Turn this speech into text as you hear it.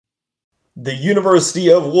The University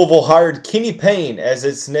of Louisville hired Kenny Payne as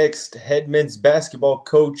its next head men's basketball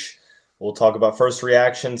coach. We'll talk about first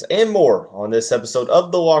reactions and more on this episode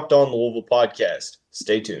of the Locked On Louisville podcast.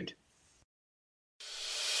 Stay tuned.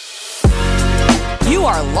 You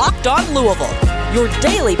are Locked On Louisville, your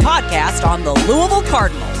daily podcast on the Louisville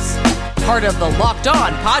Cardinals. Part of the Locked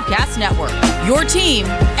On Podcast Network, your team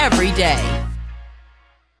every day.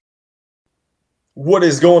 What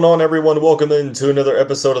is going on, everyone? Welcome into another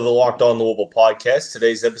episode of the Locked On Louisville podcast.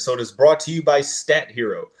 Today's episode is brought to you by Stat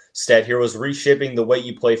Hero. Stat Hero is reshaping the way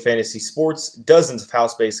you play fantasy sports. Dozens of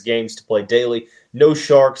house-based games to play daily. No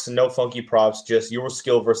sharks, no funky props, just your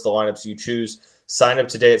skill versus the lineups you choose. Sign up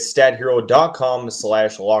today at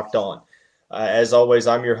stathero.com/lockedon. As always,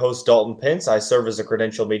 I'm your host, Dalton Pence. I serve as a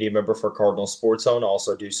credential media member for Cardinal Sports Zone. I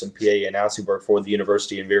also do some PA announcing work for the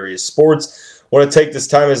university in various sports. I want to take this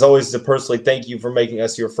time, as always, to personally thank you for making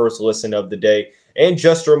us your first listen of the day. And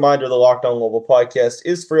just a reminder, the Locked On Louisville podcast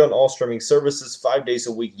is free on all streaming services, 5 days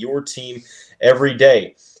a week, your team every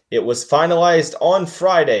day. It was finalized on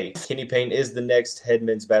Friday. Kenny Payne is the next head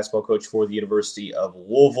men's basketball coach for the University of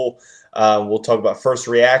Louisville. We'll talk about first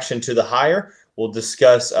reaction to the hire. We'll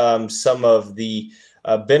discuss some of the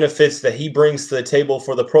benefits that he brings to the table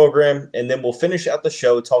for the program, and then we'll finish out the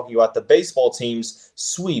show talking about the baseball team's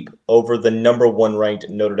sweep over the number one ranked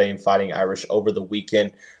Notre Dame Fighting Irish over the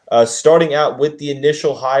weekend. Starting out with the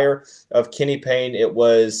initial hire of Kenny Payne, it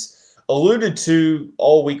was alluded to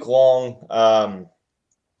all week long,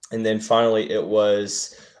 and then finally it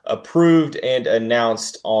was approved and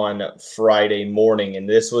announced on Friday morning, and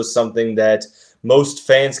this was something that most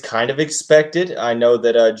fans kind of expected. I know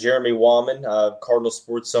that Jeremy Wallman, Cardinal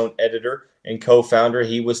Sports Zone editor and co-founder,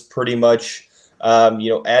 he was pretty much,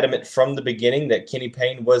 adamant from the beginning that Kenny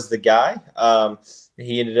Payne was the guy.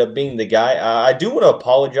 He ended up being the guy. I do want to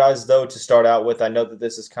apologize, though, to start out with. I know that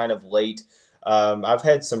this is kind of late. I've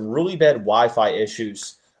had some really bad Wi-Fi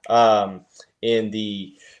issues in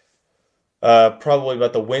the probably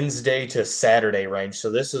about the Wednesday to Saturday range. So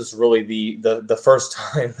this is really the first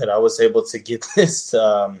time that I was able to get this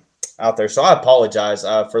out there. So I apologize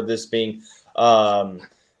for this being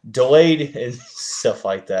delayed and stuff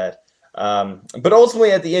like that. But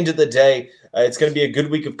ultimately, at the end of the day, it's going to be a good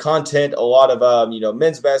week of content. A lot of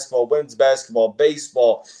men's basketball, women's basketball,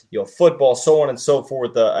 baseball, football, so on and so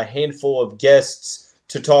forth. A handful of guests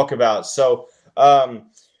to talk about. So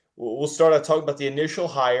we'll start out talking about the initial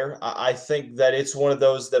hire. I think that it's one of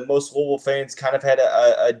those that most Louisville fans kind of had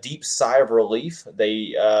a deep sigh of relief.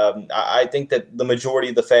 I think that the majority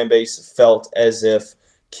of the fan base felt as if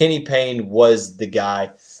Kenny Payne was the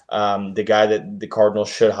guy that the Cardinals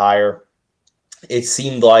should hire. It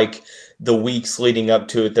seemed like the weeks leading up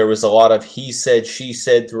to it, there was a lot of he said, she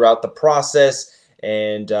said throughout the process,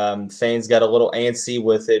 and fans got a little antsy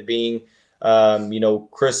with it being,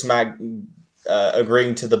 Chris Mack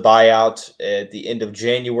agreeing to the buyout at the end of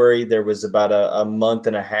January. There was about a month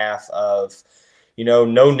and a half of, no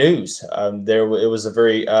news. It was a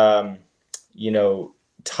very,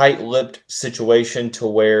 tight-lipped situation to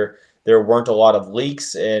where there weren't a lot of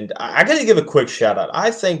leaks. And I got to give a quick shout-out.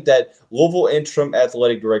 I think that Louisville interim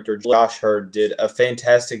athletic director Josh Hurd did a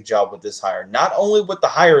fantastic job with this hire. Not only with the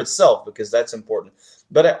hire itself, because that's important,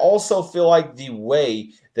 but I also feel like the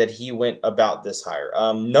way that he went about this hire.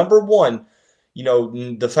 Number one,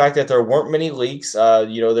 the fact that there weren't many leaks,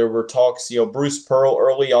 there were talks, Bruce Pearl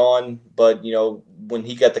early on, but, when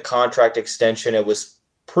he got the contract extension, it was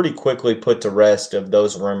pretty quickly put to rest of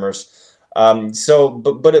those rumors. But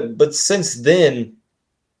since then,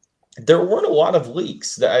 there weren't a lot of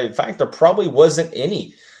leaks. In fact, there probably wasn't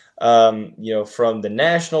any, from the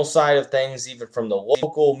national side of things, even from the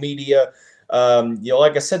local media.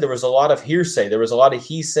 Like I said, there was a lot of hearsay. There was a lot of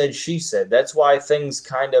he said, she said. That's why things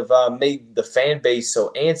kind of made the fan base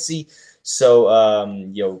so antsy,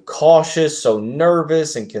 so, cautious, so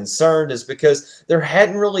nervous and concerned, is because there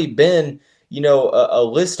hadn't really been, a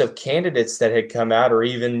list of candidates that had come out, or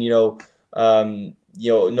even,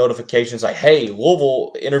 notifications like, hey,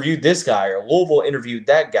 Louisville interviewed this guy or Louisville interviewed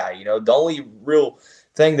that guy. The only real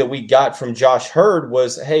thing that we got from Josh Hurd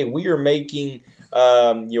was, hey, we are making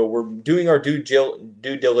we're doing our due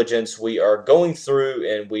diligence. We are going through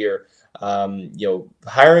and we are,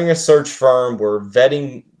 hiring a search firm. We're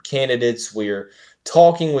vetting candidates. We're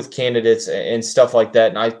talking with candidates and stuff like that.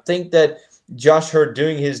 And I think that Josh Hurd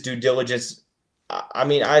doing his due diligence,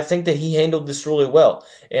 I think that he handled this really well.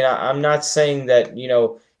 And I'm not saying that,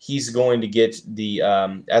 he's going to get the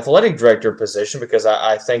athletic director position, because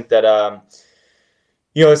I think that,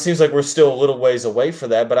 it seems like we're still a little ways away for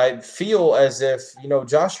that. But I feel as if,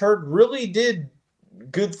 Josh Hurd really did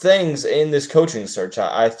good things in this coaching search.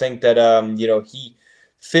 I think that he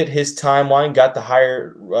fit his timeline, got the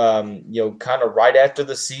hire kind of right after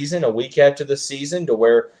the season, a week after the season, to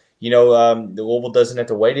where the Louisville doesn't have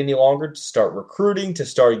to wait any longer to start recruiting, to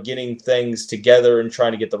start getting things together and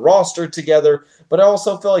trying to get the roster together. But I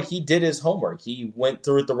also felt like he did his homework. He went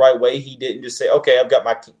through it the right way. He didn't just say, "Okay, I've got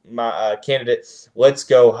my candidate. Let's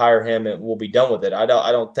go hire him, and we'll be done with it." I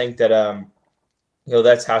don't think that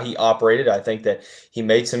that's how he operated. I think that he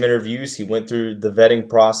made some interviews. He went through the vetting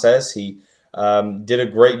process. He did a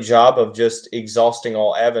great job of just exhausting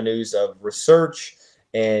all avenues of research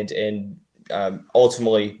and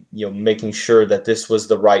ultimately, making sure that this was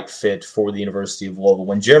the right fit for the University of Louisville.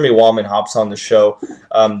 When Jeremy Wallman hops on the show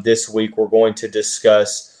this week, we're going to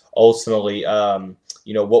discuss ultimately,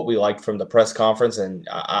 what we liked from the press conference. And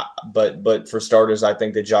but for starters, I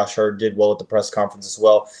think that Josh Hurd did well at the press conference as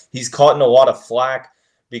well. He's caught in a lot of flack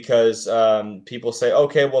because people say,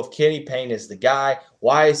 okay, well, if Kenny Payne is the guy,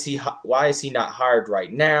 why is he not hired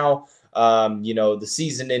right now? The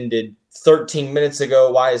season ended 13 minutes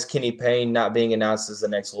ago. Why is Kenny Payne not being announced as the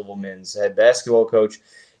next Louisville men's head basketball coach?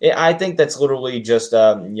 I think that's literally just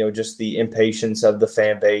just the impatience of the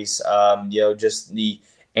fan base, just the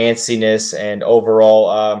antsiness and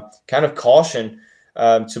overall kind of caution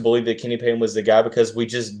to believe that Kenny Payne was the guy, because we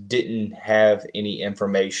just didn't have any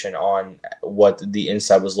information on what the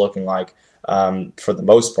inside was looking like for the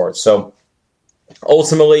most part. So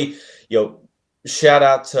ultimately, shout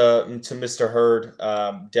out to Mr. Hurd.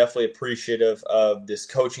 Definitely appreciative of this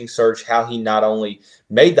coaching search, how he not only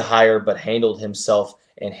made the hire, but handled himself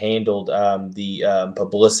and handled the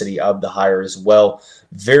publicity of the hire as well.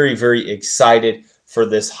 Very, very excited for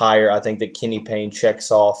this hire. I think that Kenny Payne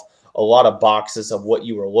checks off a lot of boxes of what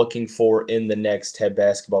you were looking for in the next head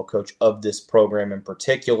basketball coach of this program in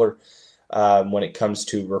particular. When it comes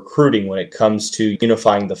to recruiting, when it comes to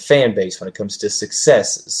unifying the fan base, when it comes to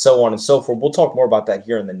success, so on and so forth. We'll talk more about that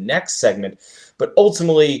here in the next segment. But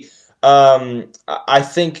ultimately, I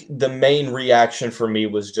think the main reaction for me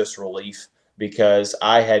was just relief, because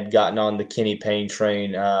I had gotten on the Kenny Payne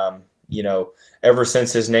train, ever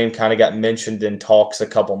since his name kind of got mentioned in talks a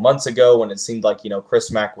couple months ago, when it seemed like, Chris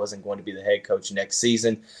Mack wasn't going to be the head coach next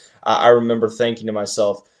season. I remember thinking to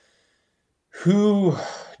myself, who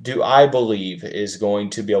do I believe is going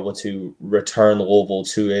to be able to return Louisville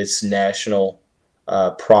to its national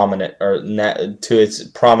prominence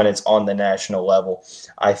on the national level?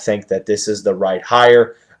 I think that this is the right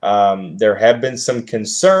hire. There have been some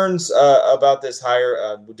concerns about this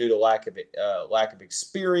hire due to lack of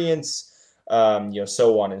experience,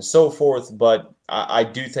 so on and so forth. But I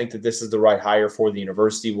do think that this is the right hire for the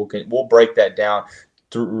university. We'll break that down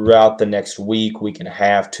throughout the next week and a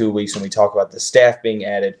half, 2 weeks, when we talk about the staff being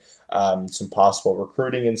added, some possible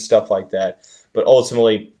recruiting and stuff like that. But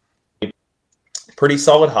ultimately, pretty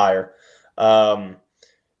solid hire. I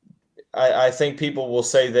think people will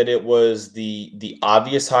say that it was the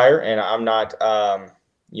obvious hire, and I'm not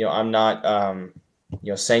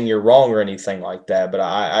saying you're wrong or anything like that. But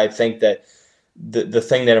I think that the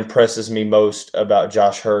thing that impresses me most about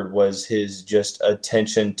Josh Hurd was his just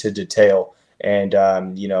attention to detail. And,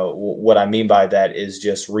 what I mean by that is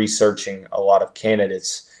just researching a lot of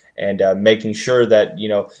candidates and making sure that,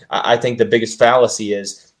 I think the biggest fallacy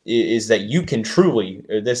is that you can truly,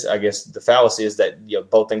 the fallacy is that,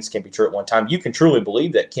 both things can be true at one time. You can truly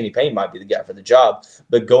believe that Kenny Payne might be the guy for the job,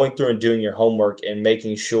 but going through and doing your homework and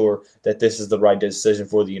making sure that this is the right decision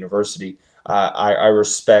for the university, I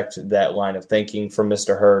respect that line of thinking from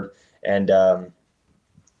Mr. Hurd. And,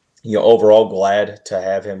 overall glad to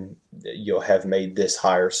have him, have made this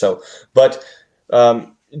hire. So, but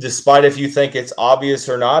despite if you think it's obvious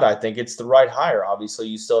or not, I think it's the right hire. Obviously,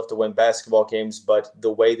 you still have to win basketball games, but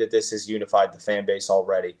the way that this has unified the fan base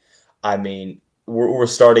already, I mean, we're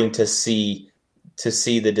starting to see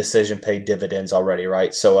the decision pay dividends already,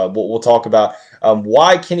 right? So we'll talk about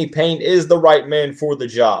why Kenny Payne is the right man for the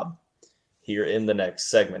job here in the next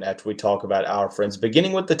segment, after we talk about our friends,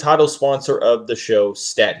 beginning with the title sponsor of the show,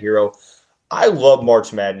 Stat Hero. I love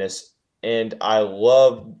March Madness, and I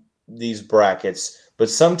love these brackets, but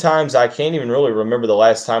sometimes I can't even really remember the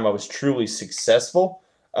last time I was truly successful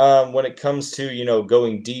when it comes to,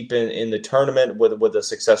 going deep in the tournament with a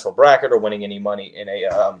successful bracket or winning any money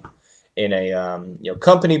in a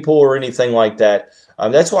company pool or anything like that.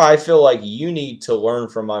 That's why I feel like you need to learn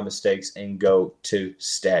from my mistakes and go to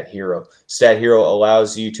Stat Hero. Stat Hero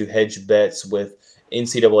allows you to hedge bets with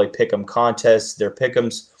NCAA Pick'em contests. Their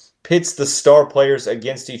Pick'ems pits the star players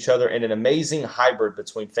against each other in an amazing hybrid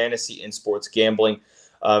between fantasy and sports gambling.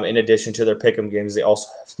 In addition to their Pick'em games, they also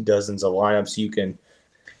have dozens of lineups you can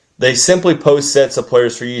They simply post sets of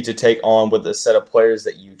players for you to take on with a set of players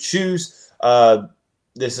that you choose.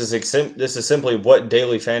 This is simply what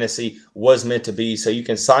daily fantasy was meant to be. So you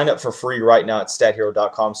can sign up for free right now at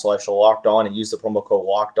stathero.com/lockedon and use the promo code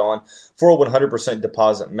LOCKEDON for a 100%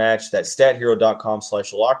 deposit match. That's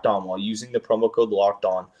stathero.com/lockedon while using the promo code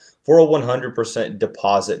LOCKEDON for a 100%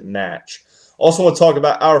 deposit match. Also want to talk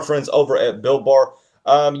about our friends over at Built Bar.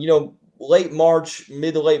 Late March,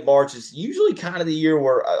 mid to late March is usually kind of the year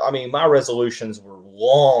where, my resolutions were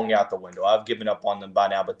long out the window. I've given up on them by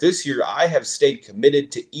now. But this year, I have stayed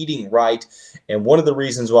committed to eating right. And one of the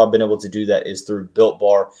reasons why I've been able to do that is through Built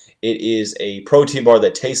Bar. It is a protein bar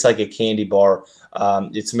that tastes like a candy bar.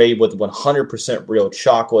 It's made with 100% real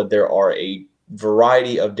chocolate. There are a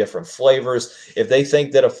variety of different flavors. If they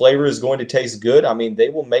think that a flavor is going to taste good, they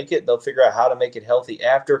will make it. They'll figure out how to make it healthy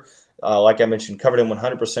after. Like I mentioned, covered in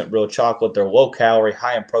 100% real chocolate. They're low calorie,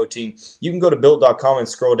 high in protein. You can go to built.com and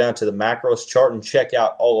scroll down to the macros chart and check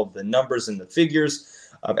out all of the numbers and the figures.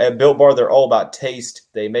 At Built Bar, they're all about taste.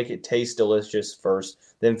 They make it taste delicious first,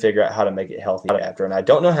 then figure out how to make it healthy after. And I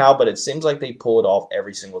don't know how, but it seems like they pull it off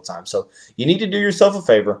every single time. So you need to do yourself a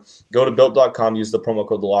favor. Go to built.com, use the promo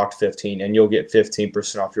code LOCKED15, and you'll get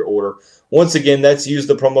 15% off your order. Once again, that's use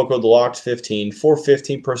the promo code LOCKED15 for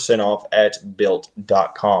 15% off at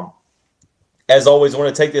built.com. As always, I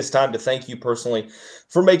want to take this time to thank you personally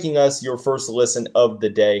for making us your first listen of the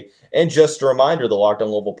day. And just a reminder, the Locked On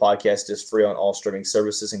Louisville podcast is free on all streaming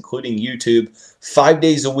services, including YouTube, 5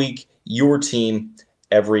 days a week, your team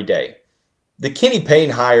every day. The Kenny Payne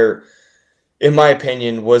hire, in my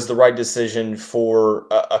opinion, was the right decision for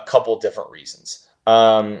a couple different reasons.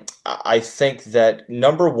 I think that,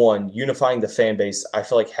 number one, unifying the fan base, I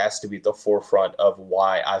feel like has to be at the forefront of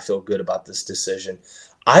why I feel good about this decision.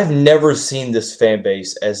 I've never seen this fan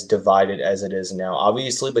base as divided as it is now.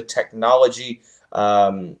 Obviously, with technology,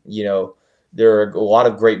 there are a lot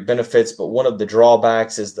of great benefits, but one of the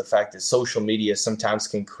drawbacks is the fact that social media sometimes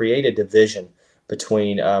can create a division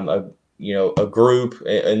between a group,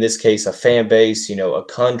 in this case, a fan base, a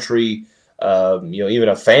country, even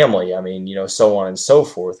a family. So on and so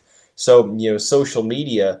forth. So, social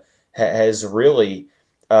media has really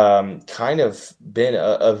kind of been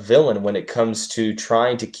a villain when it comes to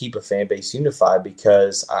trying to keep a fan base unified,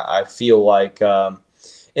 because I feel like,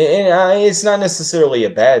 it's not necessarily a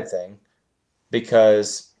bad thing,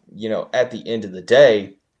 because, at the end of the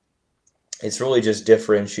day, it's really just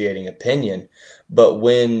differentiating opinion. But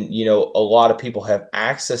when, a lot of people have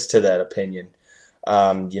access to that opinion,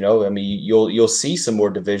 you'll see some more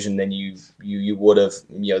division than you would have,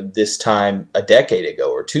 this time a decade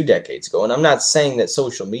ago or 2 decades ago. And I'm not saying that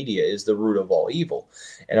social media is the root of all evil.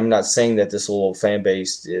 And I'm not saying that this little fan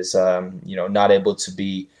base is, not able to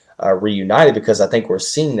be reunited, because I think we're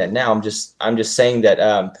seeing that now. I'm just saying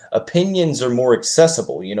that opinions are more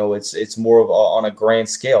accessible. It's more of on a grand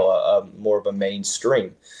scale, more of a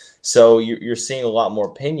mainstream. So you're seeing a lot more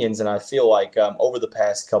opinions. And I feel like over the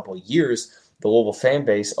past couple of years, the Louisville fan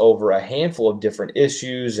base, over a handful of different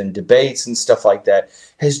issues and debates and stuff like that,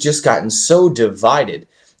 has just gotten so divided.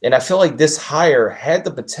 And I feel like this hire had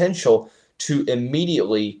the potential to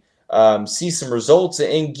immediately see some results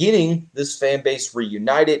in getting this fan base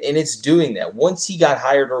reunited, and it's doing that. Once he got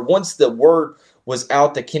hired, or once the word was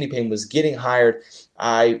out that Kenny Payne was getting hired,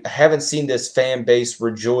 I haven't seen this fan base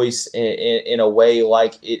rejoice in a way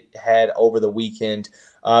like it had over the weekend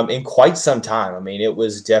in quite some time. It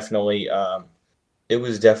was definitely a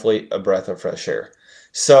breath of fresh air.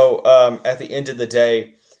 So at the end of the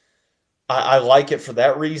day, I like it for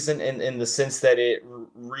that reason, in the sense that it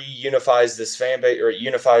reunifies this fan base, or it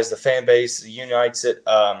unifies the fan base, unites it.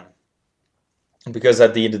 Because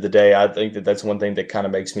at the end of the day, I think that that's one thing that kind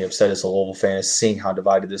of makes me upset as a Louisville fan, is seeing how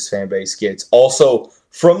divided this fan base gets. Also,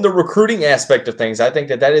 from the recruiting aspect of things, I think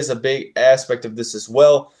that is a big aspect of this as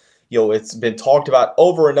well. It's been talked about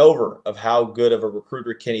over and over of how good of a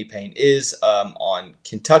recruiter Kenny Payne is on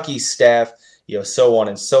Kentucky's staff, so on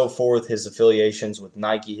and so forth. His affiliations with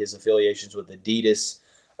Nike, his affiliations with Adidas.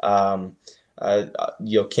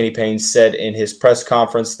 Kenny Payne said in his press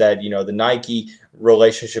conference that, the Nike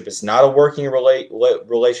relationship is not a working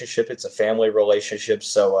relationship. It's a family relationship.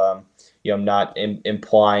 So, I'm not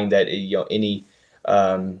implying that, any,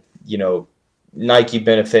 Nike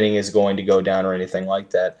benefiting is going to go down or anything like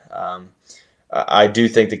that. I do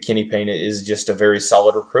think that Kenny Payne is just a very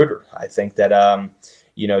solid recruiter. I think that,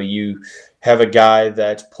 you have a guy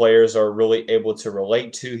that players are really able to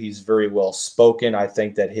relate to. He's very well spoken. I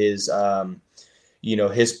think that his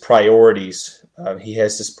priorities, he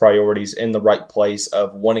has his priorities in the right place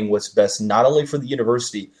of wanting what's best, not only for the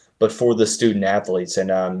university, but for the student athletes.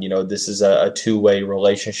 And, this is a two-way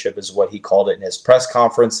relationship is what he called it in his press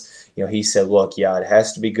conference. He said, look, yeah, it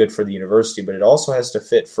has to be good for the university, but it also has to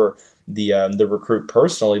fit for the recruit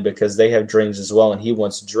personally, because they have dreams as well. And he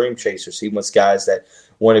wants dream chasers. He wants guys that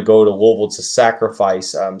want to go to Louisville to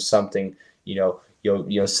sacrifice something,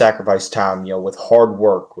 sacrifice time, with hard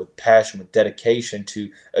work, with passion, with dedication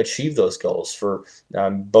to achieve those goals for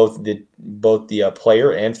both the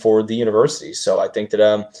player and for the university. So I think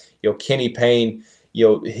that Kenny Payne,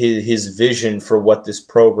 his vision for what this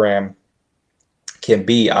program can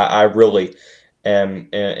be, I really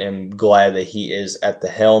am glad that he is at the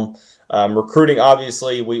helm. Recruiting,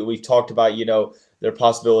 obviously, we've talked about, their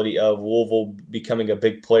possibility of Louisville becoming a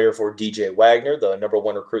big player for DJ Wagner, the number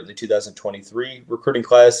one recruit in the 2023 recruiting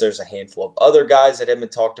class. There's a handful of other guys that have been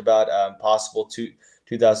talked about, possible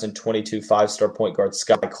 2022 five-star point guard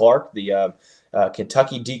Sky Clark, the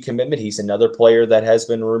Kentucky decommitment. He's another player that has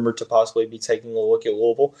been rumored to possibly be taking a look at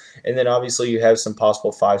Louisville. And then obviously you have some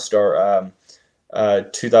possible five-star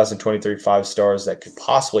 2023 five stars that could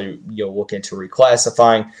possibly look into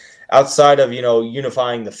reclassifying. Outside of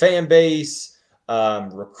unifying the fan base,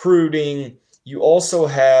 recruiting, you also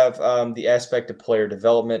have the aspect of player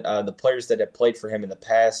development. The players that have played for him in the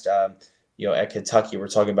past, at Kentucky, we're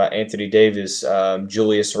talking about Anthony Davis,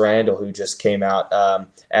 Julius Randle, who just came out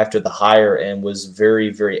after the hire and was very,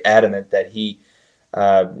 very adamant that he,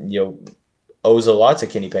 owes a lot to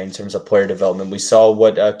Kenny Payne in terms of player development. We saw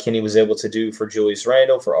what Kenny was able to do for Julius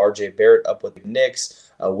Randle, for R.J. Barrett up with the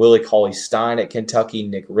Knicks, Willie Cauley-Stein at Kentucky,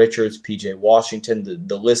 Nick Richards, P.J. Washington.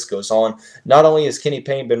 The list goes on. Not only has Kenny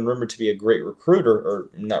Payne been rumored to be a great recruiter,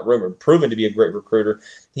 or not rumored, proven to be a great recruiter,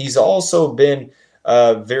 he's also been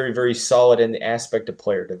very, very solid in the aspect of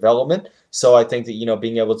player development. So I think that,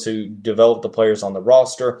 being able to develop the players on the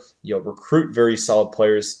roster, recruit very solid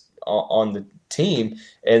players on the team,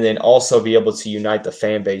 and then also be able to unite the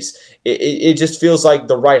fan base. It just feels like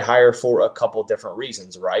the right hire for a couple different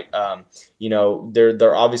reasons, right?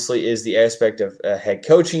 There obviously is the aspect of head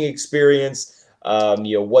coaching experience.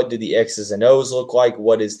 What do the X's and O's look like?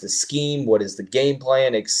 What is the scheme? What is the game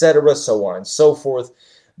plan, etc., so on and so forth.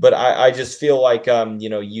 But I just feel like,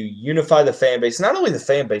 you unify the fan base, not only the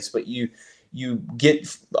fan base, but you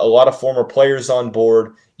get a lot of former players on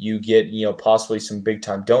board. You get, possibly some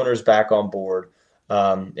big-time donors back on board,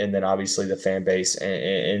 and then obviously the fan base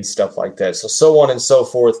and stuff like that. So on and so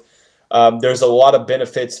forth. There's a lot of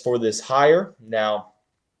benefits for this hire. Now,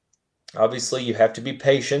 obviously, you have to be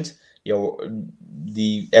patient.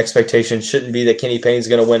 The expectation shouldn't be that Kenny Payne is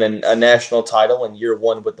going to win a national title in year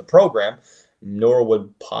one with the program, nor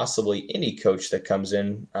would possibly any coach that comes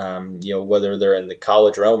in, whether they're in the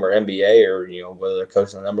college realm or NBA, or, whether they're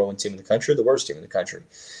coaching the number one team in the country or the worst team in the country.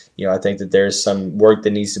 I think that there's some work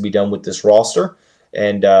that needs to be done with this roster.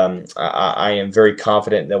 And I am very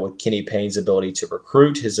confident that with Kenny Payne's ability to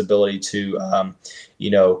recruit, his ability to,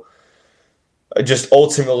 just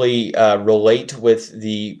ultimately relate with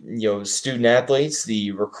the student athletes,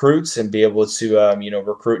 the recruits, and be able to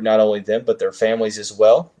recruit not only them but their families as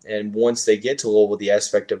well. And once they get to Louisville, the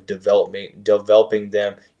aspect of developing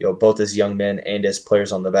them, both as young men and as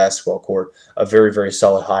players on the basketball court, a very, very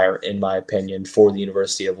solid hire in my opinion for the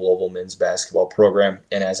University of Louisville men's basketball program.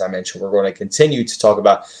 And as I mentioned, we're going to continue to talk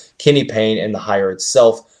about Kenny Payne and the hire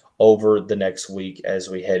itself over the next week as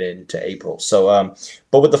we head into April. So,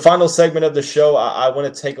 but with the final segment of the show, I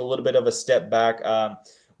want to take a little bit of a step back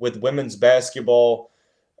with women's basketball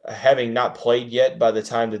having not played yet by the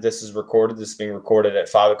time that this is recorded. This is being recorded at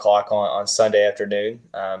 5 o'clock on Sunday afternoon.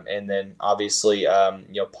 And then obviously,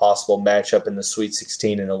 possible matchup in the Sweet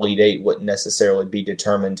 16 and Elite 8 wouldn't necessarily be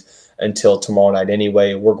determined until tomorrow night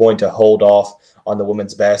anyway. We're going to hold off on the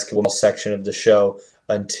women's basketball section of the show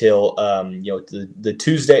until the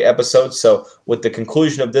Tuesday episode. So with the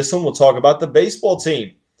conclusion of this one, we'll talk about the baseball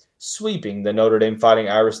team sweeping the Notre Dame Fighting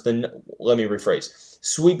Irish.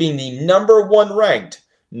 Sweeping the number one ranked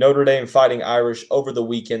Notre Dame Fighting Irish over the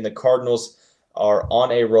weekend. The Cardinals are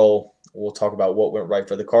on a roll. We'll talk about what went right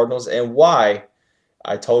for the Cardinals and why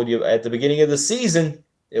I told you at the beginning of the season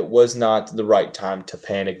it was not the right time to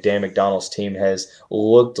panic. Dan McDonald's team has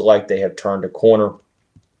looked like they have turned a corner.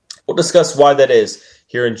 We'll discuss why that is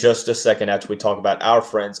here in just a second after we talk about our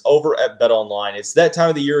friends over at BetOnline. It's that time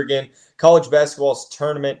of the year again. College basketball's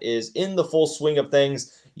tournament is in the full swing of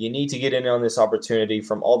things. You need to get in on this opportunity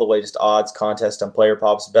from all the latest odds, contests, and player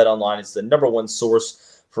props. BetOnline is the number one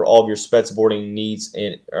source for all of your sports betting needs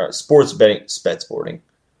and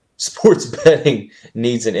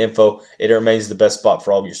info. It remains the best spot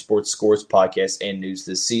for all of your sports scores, podcasts, and news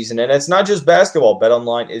this season. And it's not just basketball.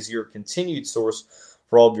 BetOnline is your continued source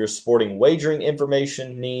for all of your sporting wagering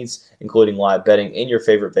information needs, including live betting in your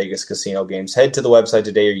favorite Vegas casino games. Head to the website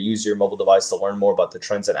today or use your mobile device to learn more about the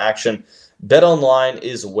trends in action. BetOnline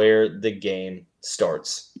is where the game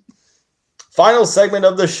starts. Final segment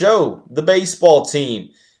of the show, the baseball team.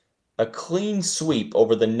 A clean sweep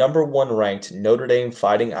over the number 1 ranked Notre Dame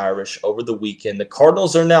Fighting Irish over the weekend. The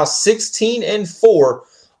Cardinals are now 16-4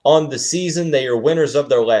 on the season. They are winners of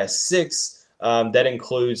their last 6. That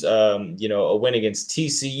includes, a win against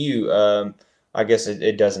TCU. I guess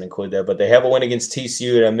it doesn't include that, but they have a win against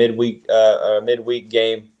TCU in a midweek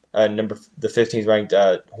game. The 15th ranked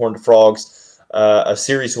Horned Frogs. A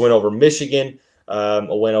series win over Michigan.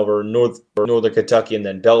 A win over Northern Kentucky, and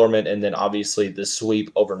then Bellarmine, and then obviously the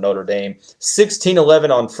sweep over Notre Dame.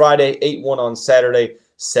 16-11 on Friday, 8-1 on Saturday,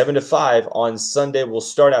 7-5 on Sunday. We'll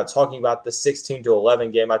start out talking about the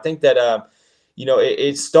 16-11 game. I think that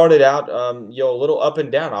it started out a little up and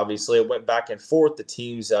down. Obviously, it went back and forth. The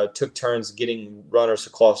teams took turns getting runners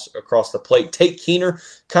across the plate. Tate Keener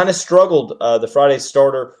kind of struggled. The Friday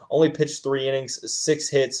starter only pitched 3 innings, 6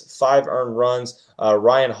 hits, 5 earned runs.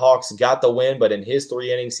 Ryan Hawks got the win, but in his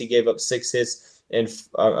 3 innings, he gave up 6 hits and 5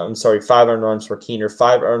 earned runs for Keener,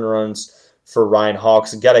 5 earned runs for Ryan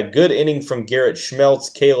Hawks. Got a good inning from Garrett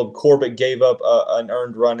Schmeltz. Caleb Corbett gave up an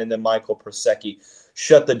earned run, and then Michael Persecki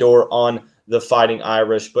shut the door on the Fighting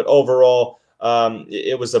Irish. But overall,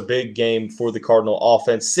 it was a big game for the Cardinal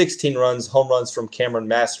offense. 16 runs, home runs from Cameron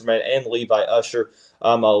Masterman and Levi Usher.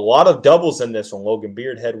 A lot of doubles in this one. Logan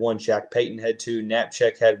Beard had 1, Jack Payton had 2,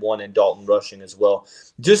 Knapcheck had 1, and Dalton Rushing as well.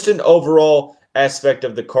 Just an overall aspect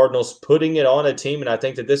of the Cardinals putting it on a team, and I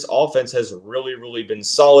think that this offense has really, really been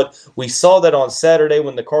solid. We saw that on Saturday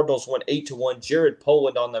when the Cardinals went 8-1. Jared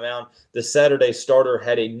Poland on the mound, the Saturday starter,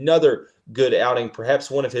 had another good outing, perhaps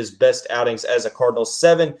one of his best outings as a Cardinal.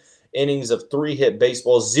 7 innings of 3-hit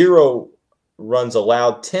baseball, 0 runs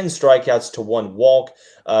allowed, 10 strikeouts to 1 walk.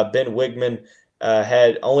 Ben Wigman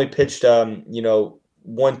had only pitched,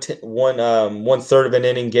 1/3 of an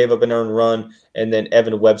inning, gave up an earned run, and then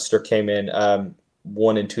Evan Webster came in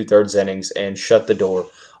 1 2/3 innings and shut the door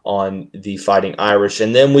on the Fighting Irish.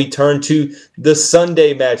 And then we turn to the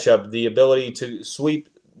Sunday matchup. The ability to sweep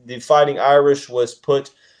the Fighting Irish was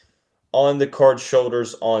put on the Cards'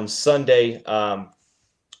 shoulders on Sunday.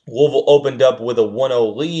 Louisville opened up with a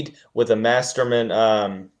 1-0 lead with a Masterman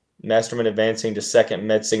advancing to second.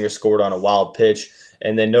 Metzinger scored on a wild pitch.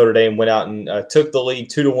 And then Notre Dame went out and took the lead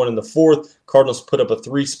 2-1 in the 4th. Cardinals put up a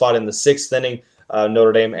 3 spot in the 6th inning.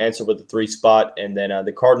 Notre Dame answered with a 3 spot. And then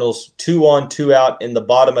the Cardinals 2 on, 2 out in the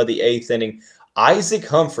bottom of the 8th inning. Isaac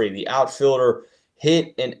Humphrey, the outfielder,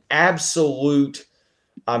 hit an absolute,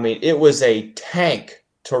 it was a tank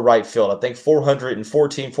to right field. I think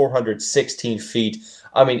 416 feet.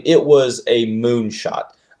 It was a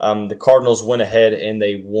moonshot. The Cardinals went ahead and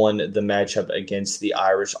they won the matchup against the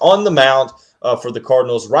Irish. On the mound for the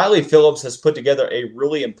Cardinals, Riley Phillips has put together a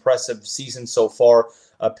really impressive season so far.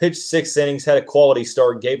 Pitched 6 innings, had a quality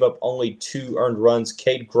start, gave up only 2 earned runs.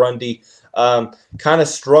 Cade Grundy kind of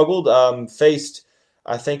struggled.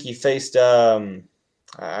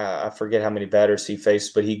 I forget how many batters he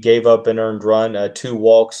faced, but he gave up an earned run, 2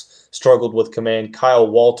 walks, struggled with command. Kyle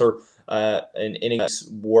Walter, an innings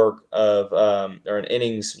worth of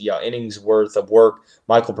work.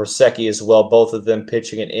 Michael Persecki as well, both of them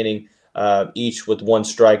pitching an inning each with 1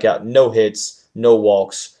 strikeout, no hits, no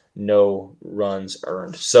walks, no runs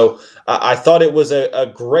earned. So I thought it was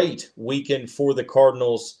a great weekend for the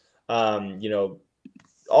Cardinals.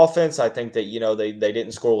 Offense, I think that, they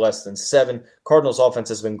didn't score less than 7. Cardinals offense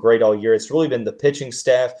has been great all year. It's really been the pitching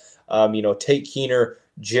staff, Tate Keener,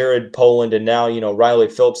 Jared Poland, and now, Riley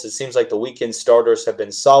Phillips. It seems like the weekend starters have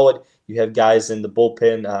been solid. You have guys in the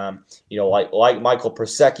bullpen, like Michael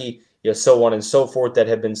Persecki, so on and so forth, that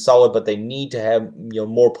have been solid, but they need to have,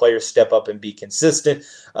 more players step up and be consistent,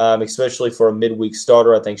 especially for a midweek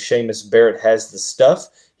starter. I think Seamus Barrett has the stuff.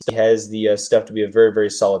 He has the stuff to be a very, very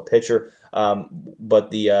solid pitcher.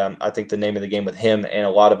 But I think the name of the game with him and a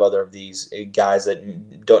lot of other of these guys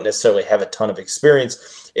that don't necessarily have a ton of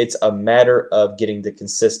experience, it's a matter of getting the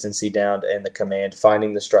consistency down and the command,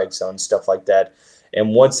 finding the strike zone, stuff like that.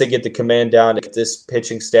 And once they get the command down, if this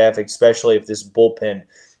pitching staff, especially if this bullpen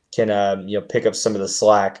can pick up some of the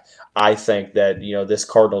slack, I think that this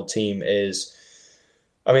Cardinal team is.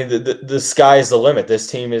 The sky is the limit. This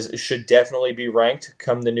team should definitely be ranked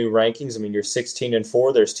come the new rankings. You're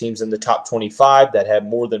 16-4. There's teams in the top 25 that have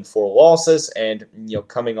more than 4 losses, and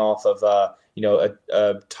coming off of a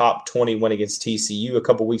top 20 win against TCU a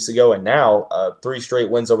couple weeks ago, and now 3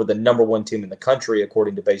 straight wins over the number 1 team in the country,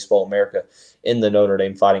 according to Baseball America, in the Notre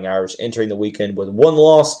Dame Fighting Irish, entering the weekend with 1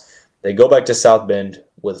 loss They go back to South Bend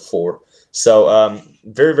with 4. So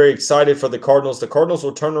very, very excited for the Cardinals. The Cardinals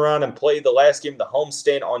will turn around and play the last game of the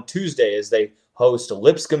homestand on Tuesday as they host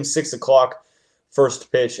Lipscomb, 6 o'clock,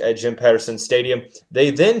 first pitch at Jim Patterson Stadium.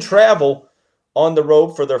 They then travel on the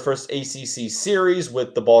road for their first ACC series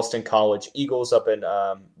with the Boston College Eagles up in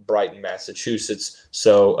Brighton, Massachusetts.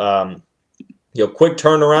 So, quick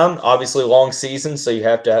turnaround, obviously long season, so you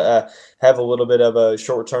have to have a little bit of a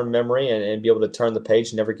short-term memory and be able to turn the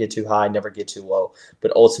page, never get too high, never get too low.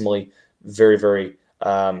 But ultimately, very, very,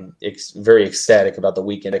 very ecstatic about the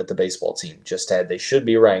weekend that the baseball team just had. They should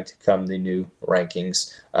be ranked come the new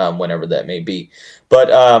rankings, whenever that may be. But,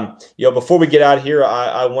 before we get out of here,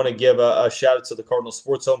 I want to give a shout-out to the Cardinal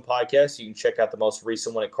Sports Zone podcast. You can check out the most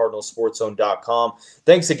recent one at cardinalsportszone.com.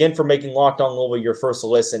 Thanks again for making Locked On Louisville your first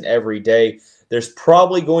listen every day. There's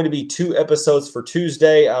probably going to be 2 episodes for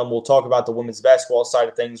Tuesday. We'll talk about the women's basketball side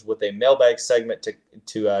of things with a mailbag segment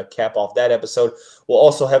to cap off that episode. We'll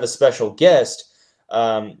also have a special guest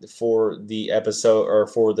for the episode or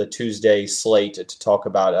for the Tuesday slate to talk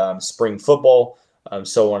about spring football,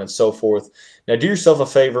 so on and so forth. Now, do yourself a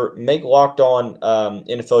favor. Make Locked On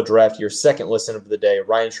NFL Draft your second listen of the day.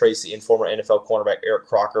 Ryan Tracy and former NFL cornerback Eric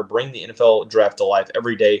Crocker bring the NFL Draft to life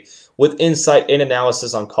every day with insight and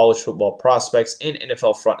analysis on college football prospects and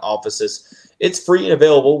NFL front offices. It's free and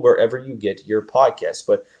available wherever you get your podcast.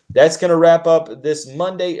 But that's going to wrap up this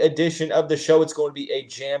Monday edition of the show. It's going to be a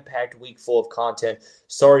jam-packed week full of content.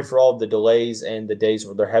 Sorry for all of the delays and the days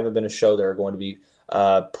where there haven't been a show. There are going to be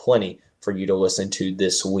plenty for you to listen to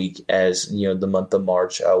this week as the month of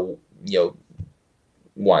March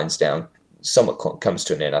winds down, somewhat comes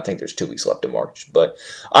to an end. I think there's 2 weeks left of March, but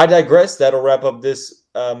I digress. That'll wrap up this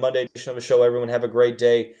Monday edition of the show. Everyone have a great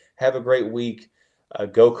day, have a great week.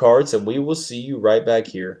 Go Cards, and we will see you right back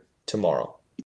here tomorrow.